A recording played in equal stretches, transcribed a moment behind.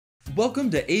Welcome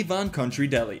to Avon Country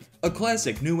Deli, a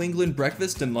classic New England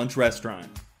breakfast and lunch restaurant.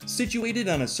 Situated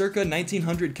on a circa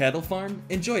 1900 cattle farm,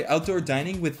 enjoy outdoor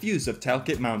dining with views of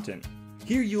Talcott Mountain.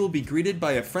 Here you will be greeted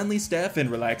by a friendly staff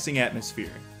and relaxing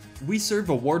atmosphere. We serve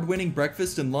award-winning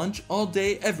breakfast and lunch all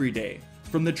day, every day,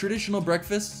 from the traditional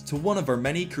breakfasts to one of our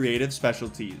many creative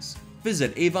specialties.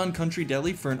 Visit Avon Country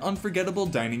Deli for an unforgettable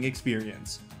dining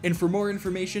experience. And for more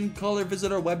information, call or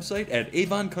visit our website at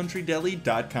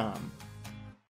avoncountrydeli.com.